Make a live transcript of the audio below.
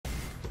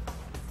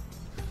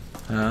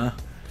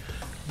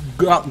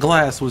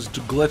Glass was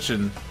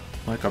glitching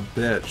like a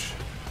bitch.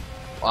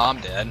 Well, I'm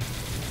dead.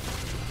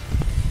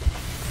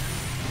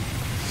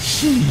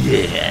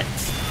 Shit!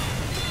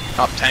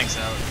 Top tank's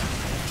out.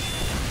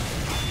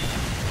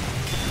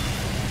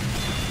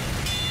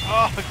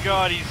 Oh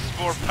god, he's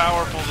more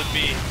powerful than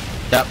me.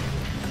 Yep.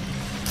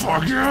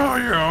 Fuck yeah, I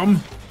am!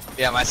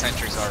 Yeah, my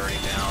sentry's already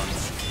down.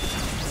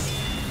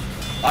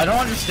 I don't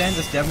understand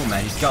this devil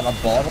man. He's got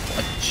a bottle,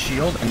 a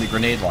shield, and the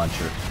grenade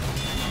launcher.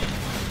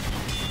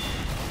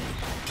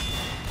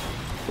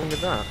 Look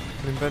at that.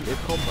 An invented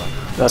combat.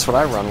 That's what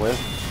I run with.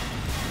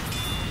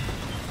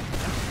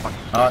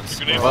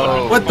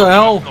 Whoa. What the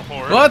hell?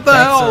 What the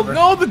Tank hell? server.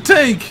 No, the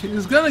tank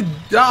is gonna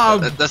die.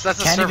 That's a Can't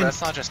server, even-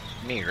 that's not just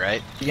me,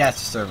 right? Yeah,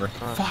 it's a server.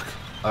 Fuck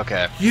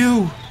Okay.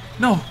 you!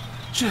 No,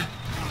 shit,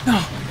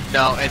 no.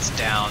 No, it's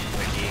down,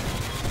 Wiki.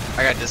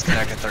 I got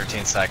disconnected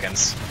 13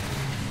 seconds.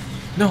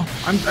 No,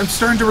 I'm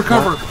starting to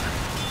recover.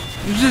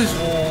 You just,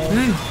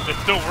 It's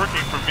still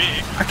working for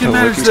me. I can The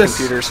manage Wiki's this.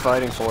 computer's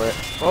fighting for it.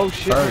 Oh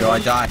shit. There we go, I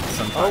died Oh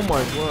sometime.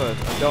 my word,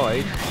 I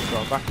died.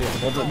 Got back in.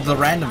 Well, the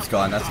random's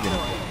gone, that's good.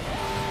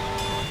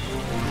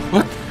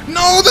 What?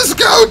 No, the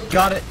scout!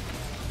 Got it!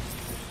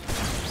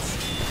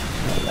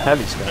 The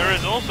heavy scout. There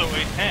is also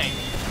a tank.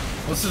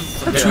 This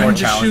is I'm a bit trying more to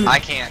challenging. shoot. I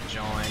can't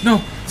join.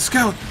 No, the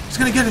scout. He's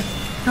gonna get it.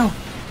 No.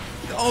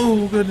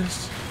 Oh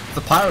goodness.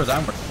 The pyro's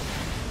armor.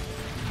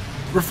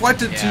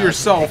 Reflect it to Yeah.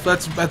 yourself.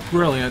 That's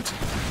brilliant.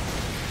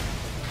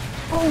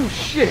 Oh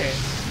shit!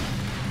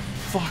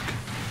 Fuck.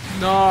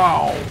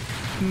 No.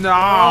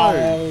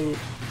 No.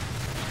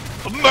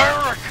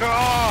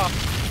 America!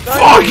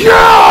 Fuck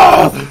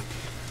yeah!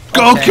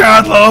 Go Okay.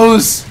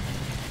 Carlos!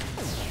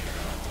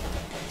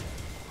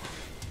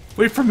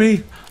 Wait for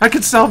me. I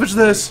can salvage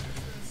this.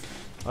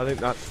 I think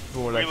that's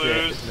more or less We it,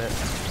 lose. isn't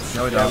it?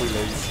 No, we Yeah, don't. we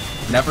lose.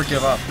 Never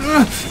give up.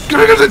 Can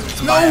I get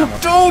it? No, ammo.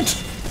 don't!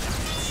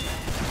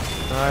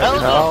 Alright,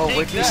 Hell No, take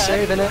Wiki's that.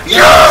 saving it.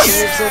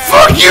 Yes!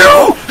 Fuck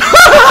you!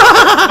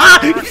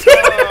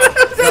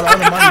 Got all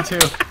the money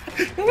too.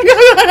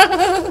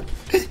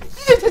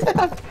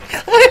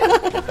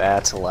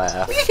 That's a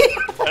laugh.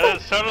 And then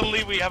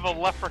suddenly we have a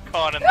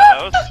leprechaun in the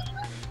house.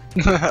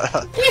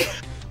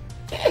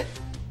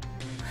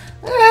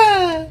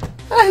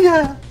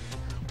 Yeah.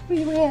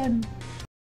 We win.